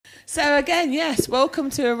So again, yes, welcome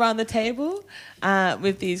to Around the Table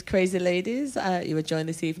with these crazy ladies. You were joined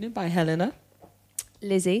this evening by Helena,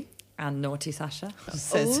 Lizzie, and Naughty Sasha.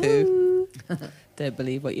 Says who? Don't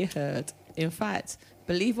believe what you heard. In fact,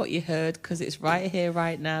 believe what you heard because it's right here,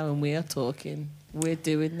 right now, and we are talking. We're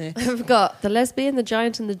doing this. I've got the lesbian, the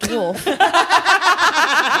giant, and the dwarf.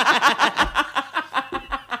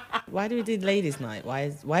 Why do we do ladies' night?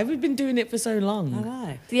 Why have we been doing it for so long? I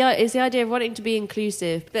know. It's the idea of wanting to be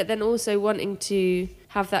inclusive, but then also wanting to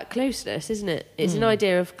have that closeness, isn't it? It's an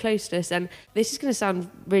idea of closeness, and this is going to sound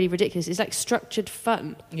really ridiculous. It's like structured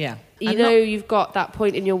fun. Yeah. You've got that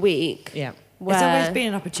point in your week. Yeah. Where It's always been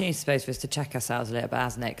an opportunity, I suppose, for us to check ourselves a little bit,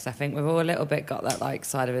 hasn't it? Because I think we've all a little bit got that like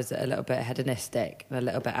side of us a little bit hedonistic and a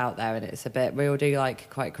little bit out there, and it's a bit. We all do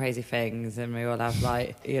like quite crazy things, and we all have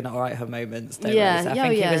like you're not all right her moments. Don't we? So I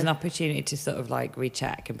think it was an opportunity to sort of like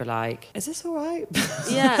recheck and be like, "Is this all right?"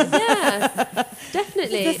 yeah,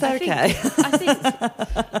 definitely. Is this okay? I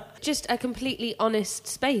think just a completely honest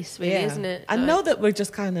space, really, isn't it? I know that we're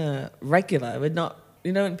just kind of regular. We're not.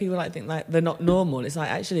 You know, when people like think like they're not normal, it's like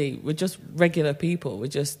actually we're just regular people. We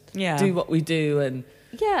just do what we do, and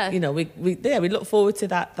you know, we look forward to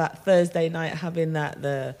that Thursday night, having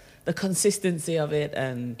the consistency of it,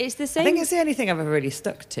 and it's the same. I think it's the only thing I've ever really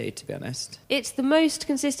stuck to be honest. It's the most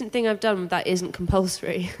consistent thing I've done that isn't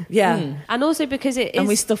compulsory. Yeah, and also because it is. And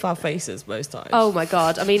we stuff our faces most times. Oh my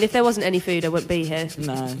god! I mean, if there wasn't any food, I wouldn't be here.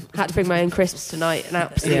 No, had to bring my own crisps tonight. An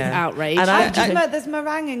absolute outrage. And there's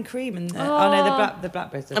meringue and cream and the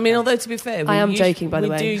blackberries. I mean, although to be fair, I am joking. By the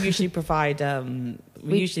way, we do usually provide.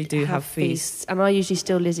 We usually do have feasts, and I usually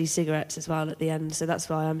steal Lizzie's cigarettes as well at the end, so that's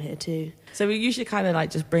why I'm here too. So we usually kind of like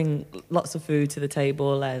just bring lots of food to the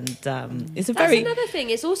table, and it's a That's another thing.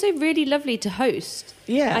 It's also really lovely to host.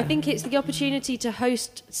 Yeah, I think it's the opportunity to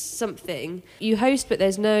host something. You host, but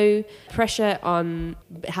there's no pressure on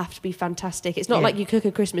it have to be fantastic. It's not like you cook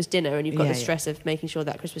a Christmas dinner and you've got the stress of making sure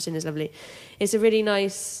that Christmas dinner is lovely. It's a really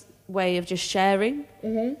nice way of just sharing,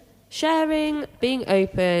 sharing, being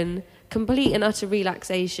open. Complete and utter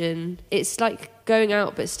relaxation. It's like going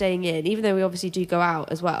out but staying in, even though we obviously do go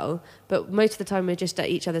out as well, but most of the time we're just at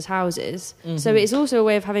each other's houses. So it's also a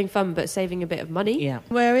way of having fun but saving a bit of money. Yeah,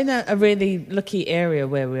 we're in a really lucky area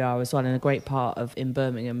where we are as well, in a great part of in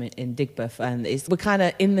Birmingham, in Digbeth, and we're kind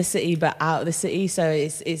of in the city but out of the city, so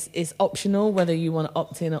it's optional whether you want to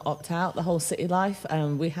opt in or opt out. The whole city life,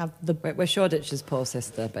 we have we're Shoreditch's poor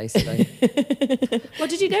sister basically. Well,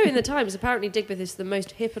 did you know in the Times apparently Digbeth is the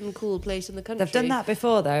most hip and cool place in the country? They've done that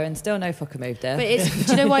before though, and still no fucker moved there. But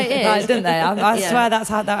do you know why it is? Right, didn't they? I swear that's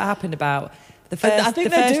how that happened. About the first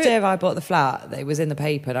year I bought the flat, it was in the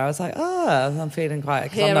paper, and I was like, oh, I'm feeling quite.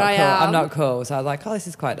 Cause I'm not cool. I'm not cool, so I was like, oh, this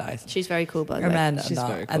is quite nice. She's very cool, by the way. She's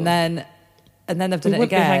very cool. And then they've done it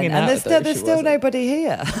again, and there's still nobody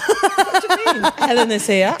here. What do you mean? Helena's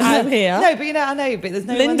here. I'm here. No, but I know, but there's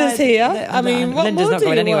no. Linda's one here. I mean, Linda's not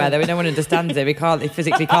going anywhere. Though no one understands it. He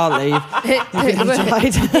physically can't leave.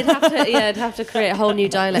 He'd have to create a whole new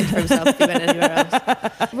dialect for himself if he went anywhere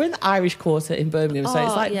else. We're in the Irish Quarter in Birmingham, so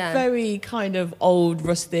it's like very kind of old,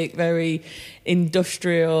 rustic, very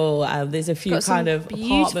industrial. There's a few kind of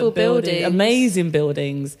beautiful apartment buildings, amazing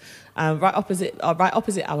buildings. Right opposite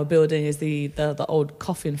our building is the old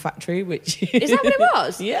coffin factory, which is that what it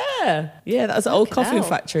was? Yeah, that's an old coffin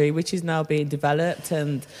factory, which is now being developed,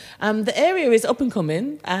 and the area is up and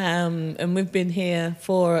coming. And we've been here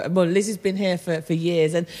Lizzie's been here for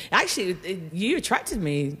years, and actually, you attracted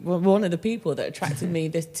me. One of the people that attracted me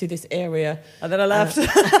to this area, and then I left,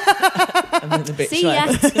 and then the bitch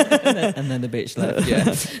left, and then the bitch left.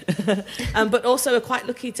 Yeah, but also we're quite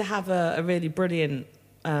lucky to have a really brilliant.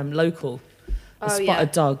 Local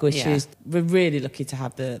Spotted Dog, which is we're really lucky to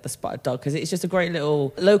have the Spotted Dog, because it's just a great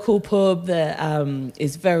little local pub that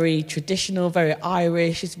is very traditional, very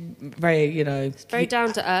Irish. It's very it's very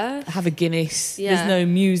down to earth. Have a Guinness. There's no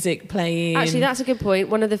music playing. Actually, that's a good point.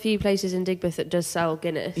 One of the few places in Digbeth that does sell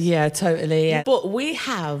Guinness. Yeah, totally. Yeah. But we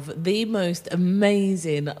have the most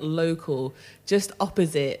amazing local just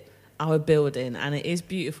opposite our building, and it is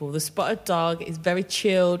beautiful. The Spotted Dog is very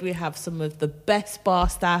chilled. We have some of the best bar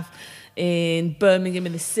staff in Birmingham,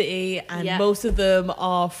 in the city, and most of them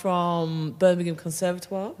are from Birmingham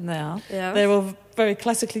Conservatoire. They're all very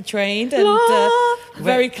classically trained and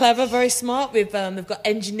very clever, very smart. They've got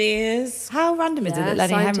engineers. How random is it that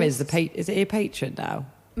Lenny Henry is is he a patron now?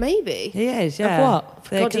 Maybe he is. Yeah. Of what?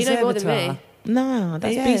 God, do you know more than me? No,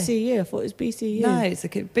 that's BCU. I thought it was BCU. No, it's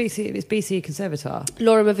BCU Conservatoire.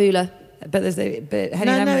 Laura Mavula. But there's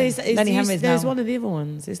there's one of the other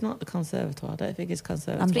ones. It's not the Conservatoire. I don't think it's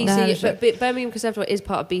Conservatoire. BCU, but Birmingham Conservatoire is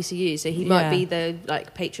part of BCU, so he might be the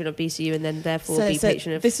patron of BCU and then therefore be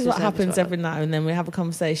patron of. This is what happens every now and then. We have a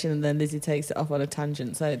conversation and then Lizzie takes it off on a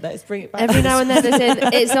tangent. So let's bring it back. Every now and then,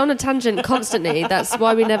 it's on a tangent constantly. That's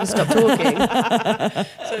why we never stop talking.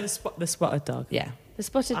 So the spotted dog. Yeah, the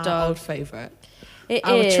spotted dog, our old favourite.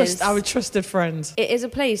 Our trusted friend. It is a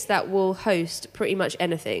place that will host pretty much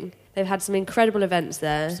anything. They've had some incredible events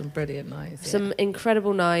there. Some brilliant nights. Some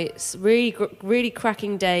incredible nights. Really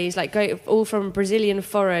cracking days. Like all from Brazilian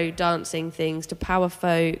foro dancing things to power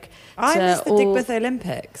folk. I missed the Digbeth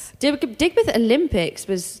Olympics. Digbeth Olympics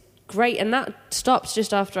was great, and that stopped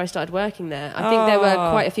just after I started working there. I think there were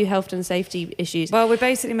quite a few health and safety issues. Well, we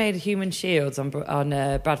basically made human shields on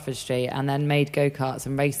Bradford Street, and then made go-karts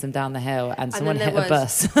and raced them down the hill, and someone hit a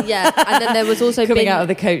bus. Yeah, and then there was also coming out of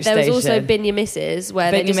the coach station. There was also bin your misses, where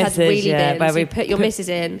they just had wheelie bins, where we put your misses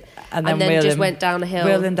in, and then just went down a hill.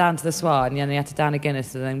 Wheel them down to the Swan, and you had to down a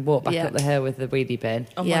Guinness and then walk back up the hill with the wheelie bin.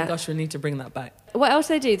 Oh my gosh, we need to bring that back. What else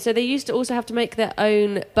they do? So they used to also have to make their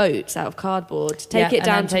own boats out of cardboard, take it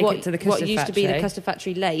down to what used to be the Custard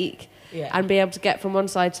Factory Lake, and be able to get from one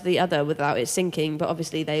side to the other without it sinking. But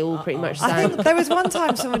obviously they all pretty much sank. I think there was one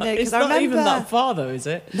time someone did. It's not even that far though, is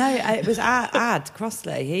it? No, it was Ad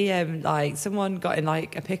Crossley. He someone got in a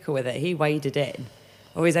pickle with it. He waded in.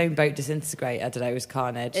 Or his own boat disintegrated. I don't know, it was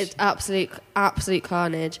carnage. It's absolute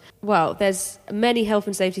carnage. Well, there's many health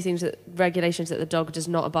and safety regulations that the dog does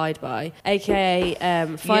not abide by, aka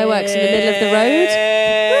fireworks in the middle of the road.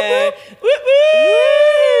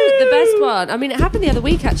 The best one. I mean, it happened the other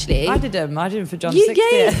week actually. I did them for John's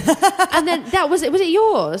 60th. And then was it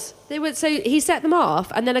yours? So he set them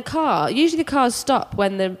off, and then usually the cars stop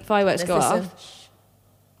when the fireworks go off.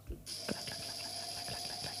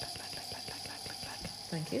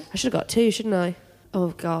 Thank you. I should have got 2, shouldn't I? Oh,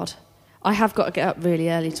 God. I have got to get up really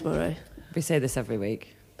early tomorrow. We say this every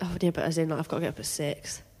week. Oh, yeah, but as in, I've got to get up at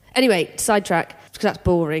 6. Anyway, sidetrack, because that's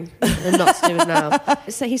boring and not to do with now.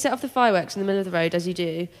 So he set off the fireworks in the middle of the road, as you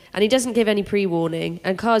do, and he doesn't give any pre-warning,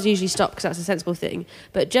 and cars usually stop because that's a sensible thing.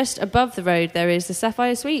 But just above the road, there is the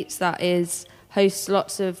Sapphire Suites that hosts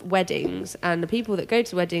lots of weddings, and the people that go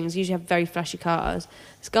to weddings usually have very flashy cars.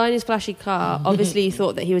 This guy in his flashy car obviously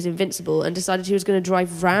thought that he was invincible and decided he was going to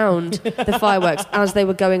drive round the fireworks as they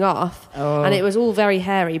were going off. And it was all very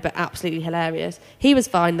hairy but absolutely hilarious. He was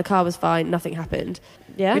fine, the car was fine, nothing happened.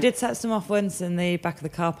 Yeah, we did set some off once in the back of the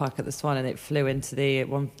car park at the Swan, and it flew into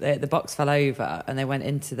the box fell over, and they went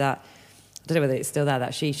into that, I don't know whether it's still there,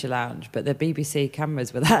 that shisha lounge, but the BBC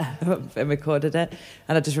cameras were there and recorded it.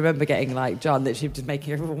 And I just remember getting John literally just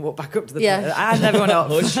making everyone walk back up to the and everyone up.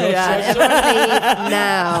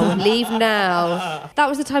 Leave now. That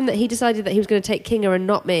was the time that he decided that he was going to take Kinga and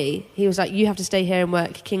not me. He was like, you have to stay here and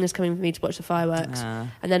work. Kinga's coming with me to watch the fireworks. And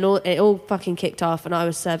then it all fucking kicked off, and I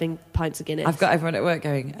was serving pints of Guinness. I've got everyone at work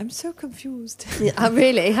going, I'm so confused.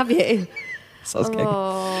 Really? Have you?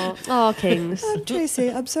 Oh, Kings.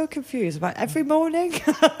 Tracy, I'm so confused about every morning.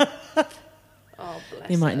 Oh,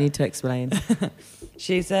 bless You might need to explain.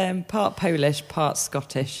 She's part Polish, part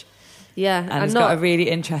Scottish. Yeah. And has got a really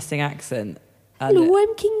interesting accent. Hello,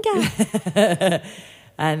 I'm Kinga.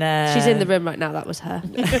 And she's in the room right now, that was her.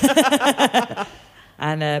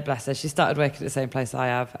 And bless her, she started working at the same place I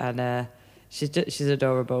have, and she's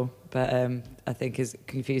adorable, but I think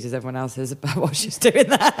confuses everyone else about what she's doing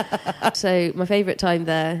there. So my favourite time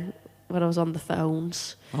there, when I was on the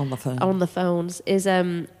phones, is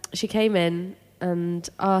she came in and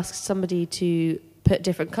asked somebody to put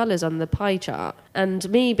different colours on the pie chart. And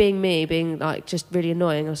me being just really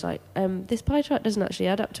annoying, I was like, this pie chart doesn't actually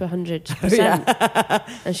add up to 100%.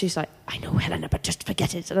 And she's like, I know, Helena, but just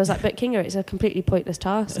forget it. And I was like, but Kinga, it's a completely pointless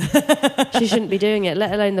task. She shouldn't be doing it,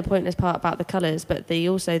 let alone the pointless part about the colours, but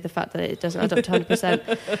also the fact that it doesn't add up to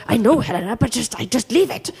 100%. I know, Helena, but just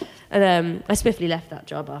leave it. And I swiftly left that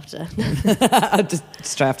job after. Just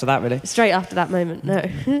straight after that, really. Straight after that moment, no.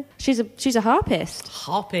 She's a harpist. A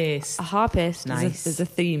harpist. Nice. There's a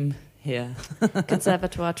theme here.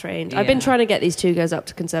 Conservatoire trained. I've been trying to get these 2 girls up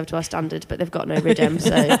to conservatoire standard, but they've got no rhythm,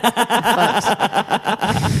 so I've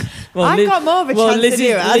got more of a chance than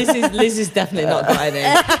you. Liz is definitely not got any.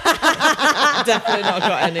 Definitely not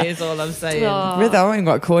got any is all I'm saying. Really, I haven't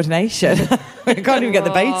got coordination. I can't even get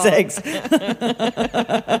the basics.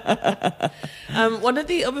 One of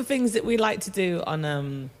the other things that we like to do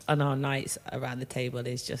on our nights around the table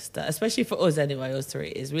is just, especially for us anyway, us three,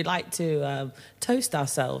 is we like to toast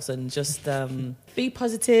ourselves and just be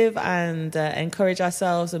positive and encourage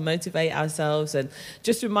ourselves and motivate ourselves and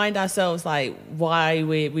just remind ourselves like why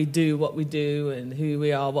we do what we do and who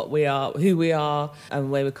we are, what we are, who we are,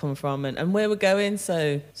 and where we come from and where we're going.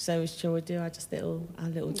 So shall we do our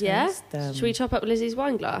little toast? Yeah. Should we top up Lizzie's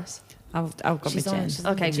wine glass? I've got my gin.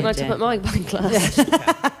 Okay, can I top up my wine glass?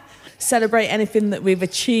 Yeah. Celebrate anything that we've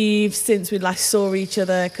achieved since we last saw each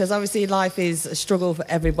other, because obviously life is a struggle for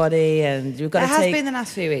everybody, and you've got to take... It has been the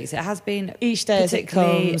last few weeks. It has been each day as it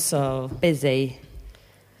comes. So busy.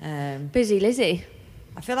 Busy Lizzie.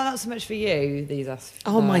 I feel like not so much for you these last.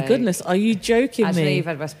 Oh my goodness, are you joking actually, me? You've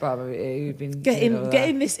had West Brom. You've been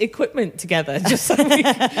getting this equipment together just so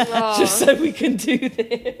we can do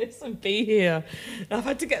this and be here. I've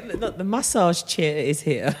had to get the massage chair is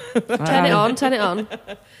here. Turn it on.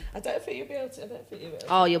 I don't think you'll be able to.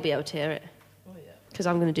 Oh, you'll be able to hear it. Oh yeah. Because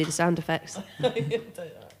I'm going to do the sound effects. Just having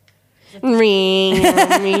a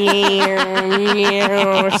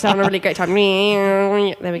really great time.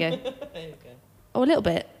 There we go. Oh, a little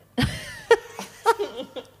bit.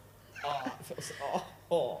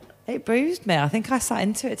 It bruised me. I think I sat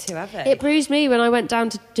into it too heavy. It bruised me when I went down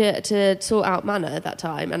to sort out Manor that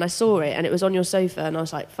time, and I saw it, and it was on your sofa, and I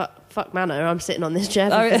was like, fuck Manor, I'm sitting on this chair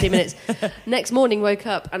for 50 minutes. Next morning, woke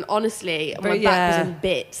up, and my back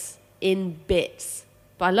was in bits.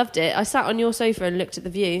 But I loved it. I sat on your sofa and looked at the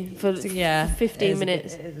view for 15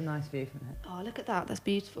 minutes. It is a nice view from it. Oh, look at that. That's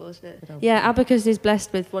beautiful, isn't it? Yeah, Abacus is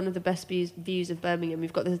blessed with one of the best views of Birmingham.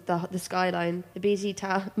 We've got the skyline, the BT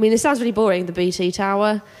Tower. I mean, it sounds really boring, the BT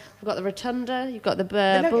Tower. We've got the Rotunda. You've got the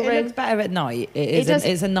Bull Ring. It looks better at night.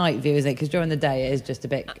 It's a night view, isn't it? Because during the day it is just a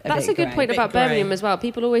bit That's a good point about Birmingham as well.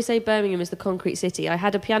 People always say Birmingham is the concrete city. I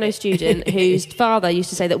had a piano student whose father used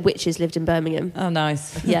to say that witches lived in Birmingham. Oh,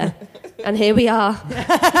 nice. Yeah. And here we are.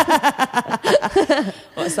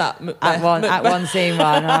 What's that? At one scene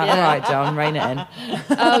one. All right, John, rein it in.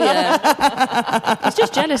 Oh, yeah. He's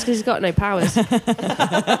just jealous because he's got no powers.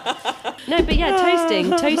 No, but yeah,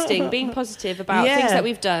 toasting, being positive about things that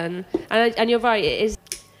we've done. And you're right, it is,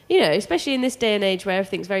 especially in this day and age where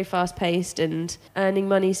everything's very fast-paced and earning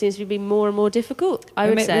money seems to be more and more difficult, I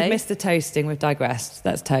would say. We've missed the toasting, we've digressed.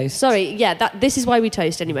 That's toast. Sorry, this is why we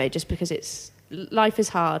toast anyway, just because life is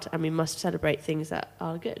hard and we must celebrate things that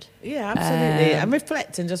are good. Yeah, absolutely. And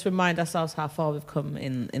reflect and just remind ourselves how far we've come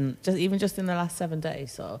in just in the last 7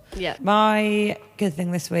 days. So yeah. My good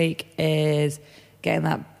thing this week is getting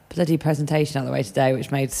that bloody presentation out of the way today, which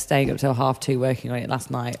made staying up till 2:30 working on it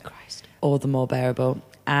last night all the more bearable.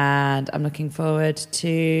 And I'm looking forward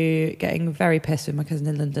to getting very pissed with my cousin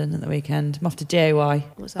in London at the weekend. I'm off to GAY.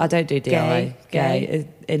 What's that? I don't do DIY. Gay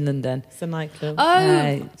in London. It's a nightclub.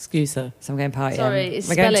 Oh! Excuse her. So I'm going partying. Sorry, it's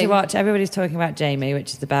We're going to watch Everybody's Talking About Jamie,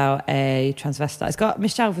 which is about a transvestite. It's got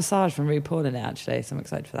Michelle Visage from RuPaul in it, actually, so I'm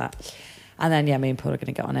excited for that. And then, me and Paul are going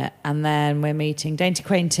to get on it. And then we're meeting Dainty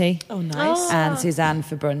Quainty. Oh, nice. And Suzanne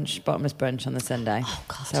for brunch, bottomless brunch on the Sunday. Oh,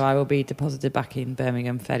 God. So I will be deposited back in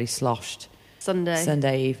Birmingham fairly sloshed.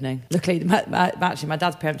 Sunday evening. Luckily, actually, my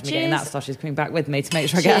dad's preempted me getting that sloshed. He's coming back with me to make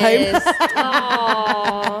sure Cheers. I get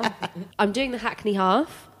home. I'm doing the Hackney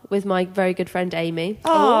Half with my very good friend Amy.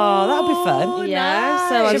 Oh, that'll be fun. Yeah.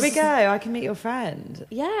 Nice. Should we go? I can meet your friend.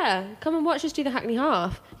 Yeah, come and watch us do the Hackney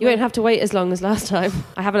Half. You won't have to wait as long as last time.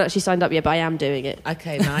 I haven't actually signed up yet, but I am doing it.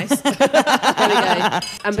 Okay, nice. There we go.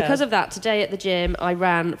 And because of that, today at the gym, I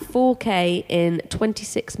ran 4K in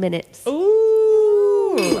 26 minutes.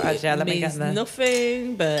 Ooh, actually, let me get there.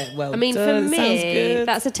 Nothing, but well. I mean, done. for Sounds me, good.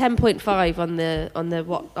 that's a 10.5 on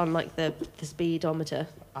the speedometer.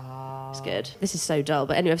 It's good. This is so dull,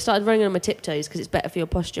 but anyway, I've started running on my tiptoes because it's better for your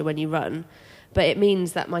posture when you run. But it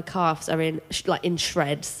means that my calves are in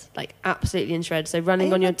shreds, like absolutely in shreds. So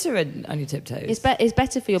running on your tiptoes. It's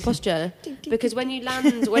better for your posture because when you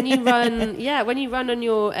land, when you land on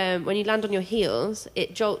your heels,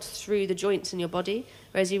 it jolts through the joints in your body.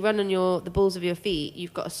 Whereas you run on the balls of your feet,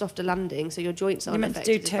 you've got a softer landing, so your joints aren't affected.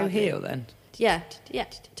 You meant to do toe heel then? Yeah,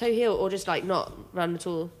 toe heel or just not run at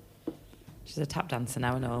all. She's a tap dancer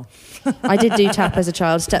now and all. I did do tap as a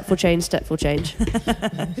child. Step for change, step for change.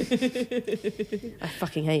 I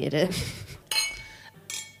fucking hated it.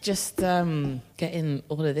 Just getting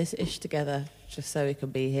all of this ish together just so we can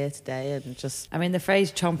be here today and just... I mean, the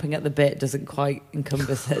phrase chomping at the bit doesn't quite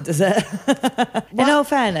encompass it, does it? In all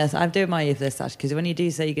fairness, I'm doing my ear for this, actually, because when you do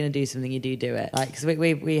say you're going to do something, you do it. Like, because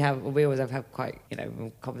we always have quite,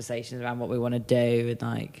 conversations around what we want to do and,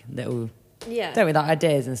 like, little Yeah. Don't we, like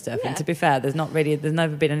ideas and stuff? Yeah. And to be fair, there's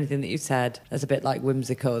never been anything that you've said that's a bit like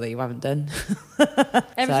whimsical that you haven't done.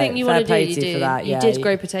 Everything So, you fair want to play do, you to you do. for that, You yeah. did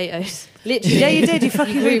grow potatoes. Literally. Yeah, you did. You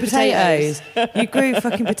fucking grew potatoes. You grew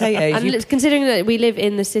fucking potatoes. And considering that we live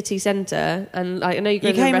in the city centre, and like, I know you grew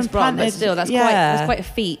You them in came and restaurant, but planted- still, that's yeah. quite a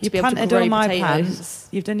feat You to be able to planted grow all my potatoes. plants.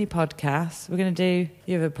 You've done your podcast. We're going to do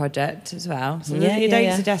your other project as well. So Yeah, you yeah, don't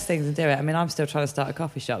yeah. suggest things and do it. I mean, I'm still trying to start a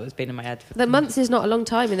coffee shop that's been in my head. The months is not a long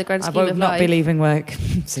time in the grand I scheme will of not life. be leaving work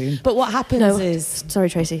soon. But what happens No. is, Sorry,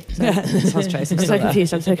 Tracy. Sounds Tracy. I'm so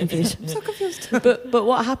confused. I'm so confused. but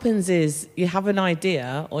what happens is you have an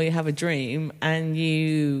idea or you have a dream and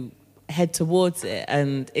you head towards it,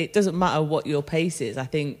 and it doesn't matter what your pace is. I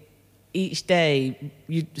think each day,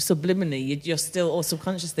 you subliminally, you're still, or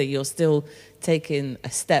subconsciously, you're still taking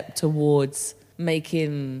a step towards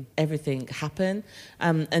making everything happen.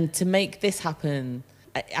 And to make this happen,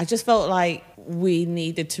 I just felt like we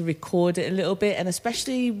needed to record it a little bit, and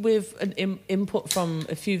especially with an input from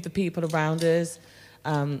a few of the people around us,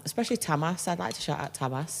 especially Tamas. I'd like to shout out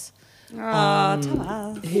Tamas.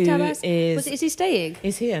 Thomas. Who Tamas. is Is he staying?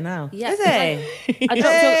 is here now. Yeah. Is he? I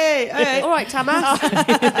dropped Hey, all right, Tamas.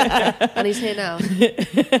 And he's here now.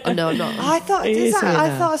 Oh, no, I'm not. I thought He is here I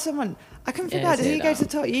now. thought someone. I couldn't figure Yeah, out. Did he's he here go now. to the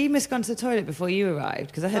toilet? You must have gone to the toilet before you arrived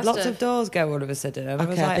because I heard Must lots have. of doors go all of a sudden. And I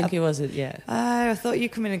was Okay, like, I think it was it. Yeah. I thought you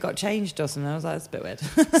come in and got changed or something. I was like, that's a bit weird.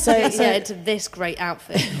 So Yeah, into this great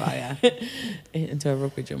outfit. Right, yeah. into a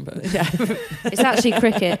rugby jumper. It's actually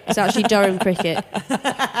cricket. It's actually Durham cricket.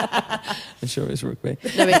 I'm sure it's rugby.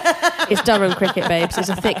 No, it's Durham cricket, babes. It's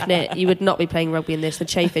a thick knit. You would not be playing rugby in this. The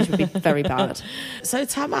chafage would be very bad. So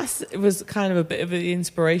Tamas was kind of a bit of the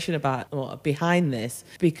inspiration behind this,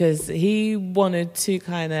 because he wanted to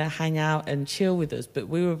kind of hang out and chill with us, but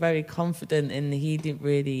we were very confident and he didn't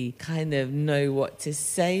really kind of know what to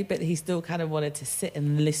say, but he still kind of wanted to sit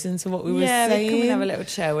and listen to what we were Yeah, saying. we'd come and have a little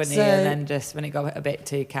chill, wouldn't he? So- And then just when it got a bit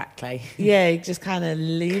too cackly. Yeah, he just kind of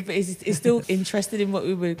leave. But he's still interested in what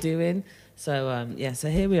we were doing. So so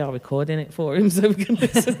here we are recording it for him, so we can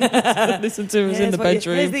listen to us in the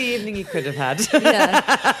bedroom. Here's the evening you could have had. Yeah.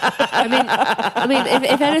 I mean,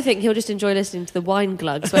 if anything, he'll just enjoy listening to the wine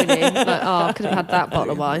glugs, won't he? Like, oh, I could have had that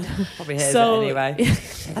bottle of wine. Probably hears So- it anyway. I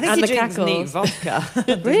think And he the drinks cackles. neat vodka.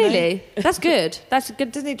 doesn't Really? That's good. That's he?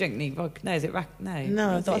 good. Doesn't he drink neat vodka? No, is it no?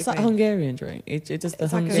 No, What's that's it that drink? Hungarian drink. It does the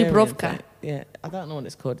It's like a Hungarian Zubrovka. thing. Yeah, I don't know what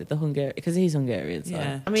it's called. The Hungarian, because he's Hungarian. So.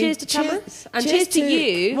 Yeah. I mean, Cheers to Tamas. And cheers to cheers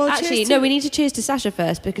you. well, Actually, cheers no, to- we need to cheers to Sasha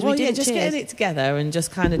first because Well, we didn't just cheers. getting it together and just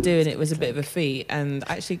kind of doing it was a bit of a feat, and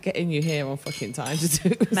actually getting you here on fucking time to do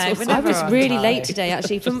it. Mate, we're I never was on really time. late today,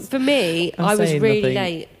 actually. For me, I'm I was saying really nothing.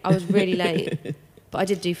 late. I was really late. But I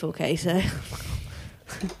did do 4K, so...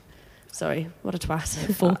 Sorry, what a twat.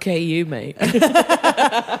 4K you, mate.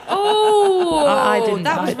 Oh, I didn't-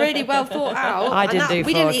 that was I- really well thought out. I And didn't do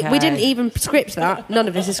we 4K. we didn't even script that. None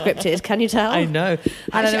of this is scripted. Can you tell? I know.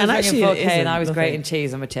 And then I was actually, drinking it 4K and isn't, I was nothing. grating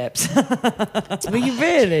cheese on my chips. Were you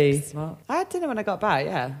really? I had dinner when I got back,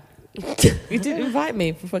 yeah. You didn't invite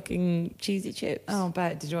me for fucking cheesy chips. Oh,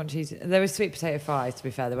 but did you want cheese? There were sweet potato fries, to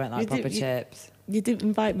be fair. They weren't like You proper did- chips. You didn't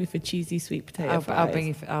invite me for cheesy sweet potato I'll fries. bring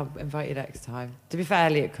you. I'll invite you next time. To be fair,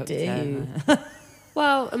 Elliot cooked Did it. you?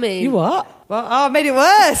 Well, I mean... You what? Well, oh, I made it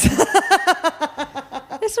worse.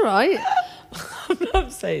 It's all right. I'm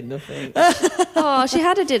saying nothing. Oh, she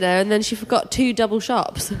had a dinner and then she forgot 2 double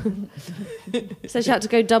shops. So she had to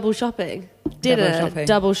go double shopping. Dinner,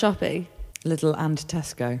 double shopping. Lidl and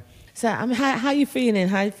Tesco. So, I mean, how are you feeling?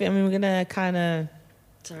 How you feel? I mean, we're gonna kind of.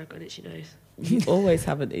 Sorry, I've got an itchy nose. You always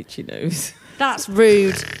have an itchy nose. That's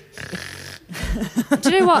rude. Do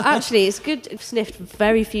you know what? Actually, it's good. I've sniffed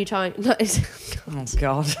very few times. No, Oh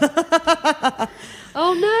God.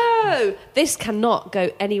 oh no! This cannot go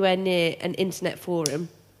anywhere near an internet forum.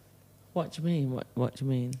 What do you mean? What do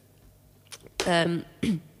you mean?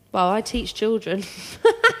 Well, I teach children.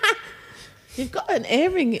 You've got an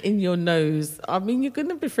earring in your nose. I mean, you're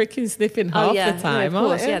gonna be freaking sniffing half yeah, the time, no, of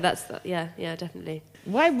course. aren't you? Yeah, that's that. Yeah, definitely.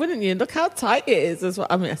 Why wouldn't you? Look how tight it is. As well.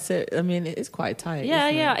 I mean, it is quite tight. Yeah,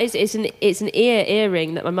 isn't yeah. It? It's an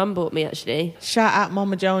earring that my mum bought me actually. Shout out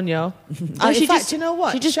Mama Jonio. Oh, In she fact, just- you know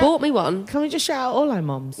what? She just bought me one. Can we just shout out all our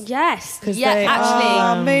mums? Yes. 'Cause Yeah, they actually.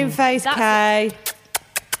 Oh, Moonface That's-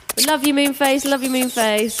 Kay. Love you, Moonface. Love you,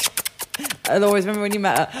 Moonface. I'll always remember when you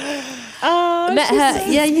met her. Oh, Met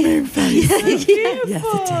her. Yeah, yeah. Yes, it is.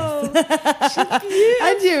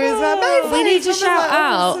 And you as well. Moonface. We need to What was shout that?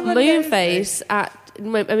 out What was the Moonface at.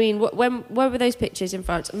 I mean, when were those pictures in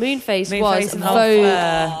France? Moonface was Moonface and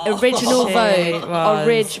Vogue, original She Vogue,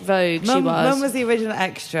 was. Vogue. She was. Mum was the original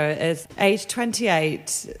extra. Is age 28,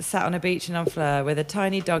 sat on a beach in Honfleur with a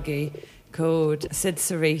tiny doggy, called Sid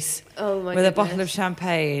Cerise. Oh my With a goodness. bottle of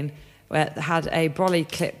champagne where it had a brolly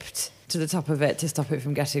clipped to the top of it to stop it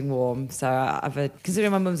from getting warm. So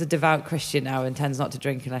considering my mum's a devout Christian now and tends not to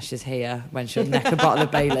drink unless she's here, when she'll neck a bottle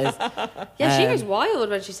of Bailey's. Yeah, she goes wild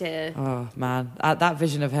when she's here. Oh man, that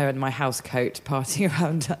vision of her in my house coat partying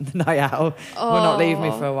around at the night out will not leave me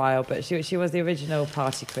for a while. But she was the original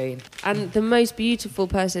party queen. And the most beautiful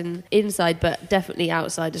person inside, but definitely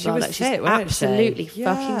outside as She well. was Like, fit, she's wasn't she? absolutely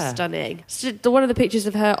Yeah. fucking stunning. One of the pictures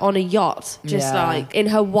of her on a yacht, just Yeah. like in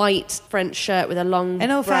her white French shirt with a long.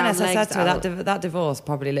 In all brown fairness, I legs said to her out. that divorce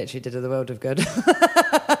probably literally did her the world of good.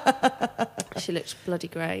 She looks bloody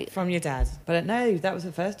great. From your dad. But no, that was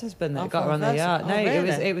her first husband that Oh, got her from on the first- yacht. oh, No, really?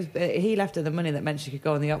 it was he left her the money that meant she could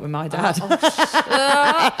go on the yacht with my dad.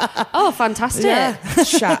 Oh, fantastic. Yeah.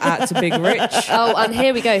 Shout out to Big Rich. Oh, and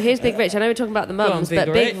here we go. Here's Big Rich. I know we're talking about the Go on, mums, Big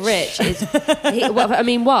but Big Rich. Rich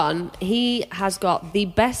he has got the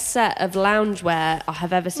best set of loungewear I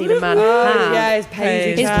have ever seen a man have. yeah, his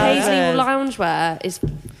paisley. His trousers. paisley loungewear is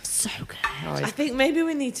so good. I think maybe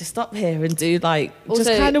we need to stop here and do like Also,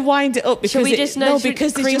 just kind of wind it up because Shall we just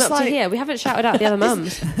because it's cream just up to like here? We haven't shouted out the other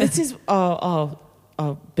mums. this is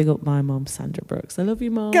big up my mum Sandra Brooks. I love you,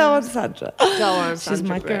 mum. Go on, Sandra. Go on, She's Sandra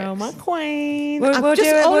my Brooks. girl, my queen. We'll I'm do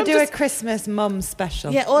just- a Christmas mum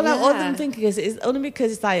special. Yeah, all Yeah. I'm thinking is only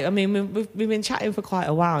because it's like, I mean, we've been chatting for quite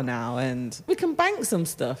a while now, and we can bank some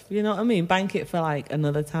stuff. You know what I mean? Bank it for like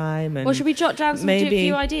another time. And Well, should we jot down some maybe-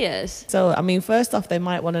 few ideas? So, I mean, first off, they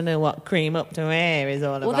might want to know what cream up to hair is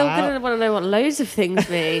all Well, about. they're going to want to know what loads of things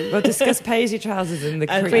mean. We'll discuss paisley trousers and the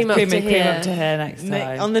And cream up to here. hair next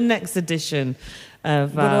time. On the next edition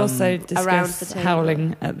of We'll also Around discuss the table.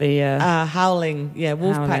 howling at the Howling,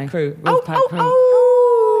 Wolfpack Howling. Crew. Wolfpack Crew.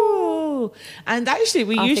 Oh. And actually,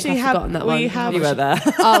 we I think usually I've have. forgotten that we one. have. You were there.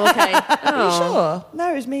 Oh, okay. Are you Oh. sure?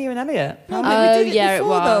 No, it was me, you and Elliot. No, Oh, we did it yeah,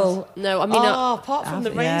 before, it was. though. No, I mean, apart from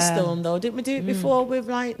the yeah. rainstorm, though, didn't we do it before with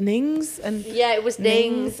like Nings and? yeah, it was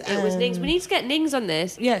Nings. It was Nings. and- We need to get Nings on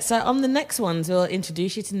this. Yeah, so on the next ones, we'll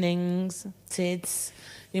introduce you to Nings, Tids.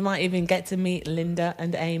 You might even get to meet Linda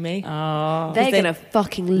and Amy. Oh, They're they- going to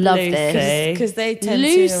fucking love Lucy. this. Because they tend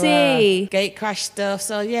Lucy. to gate crash stuff.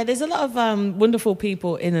 So, yeah, there's a lot of wonderful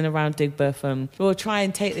people in and around Digbeth. We'll try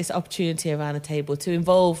and take this opportunity around the table to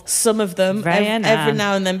involve some of them Ray and every Anne.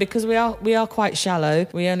 now and then, because we are quite shallow.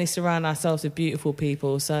 We only surround ourselves with beautiful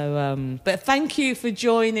people. So, but thank you for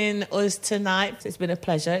joining us tonight. It's been a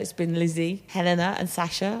pleasure. It's been Lizzie, Helena and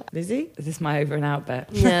Sasha. Lizzie? is this my over and out bit?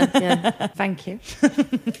 Yeah, yeah. Thank you.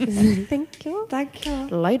 Thank you. Thank you.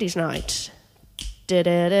 Ladies' night.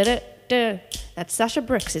 Du-du-du-du-du. At Sasha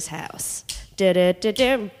Brooks's house.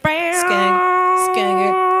 Du-du-du-du.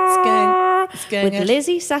 Skang With it.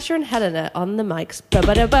 Lizzie, Sasha, and Helena on the mics.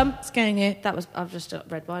 Bum-ba-da-bum. Skang it. That was. I've just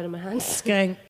got red wine in my hands. Skang.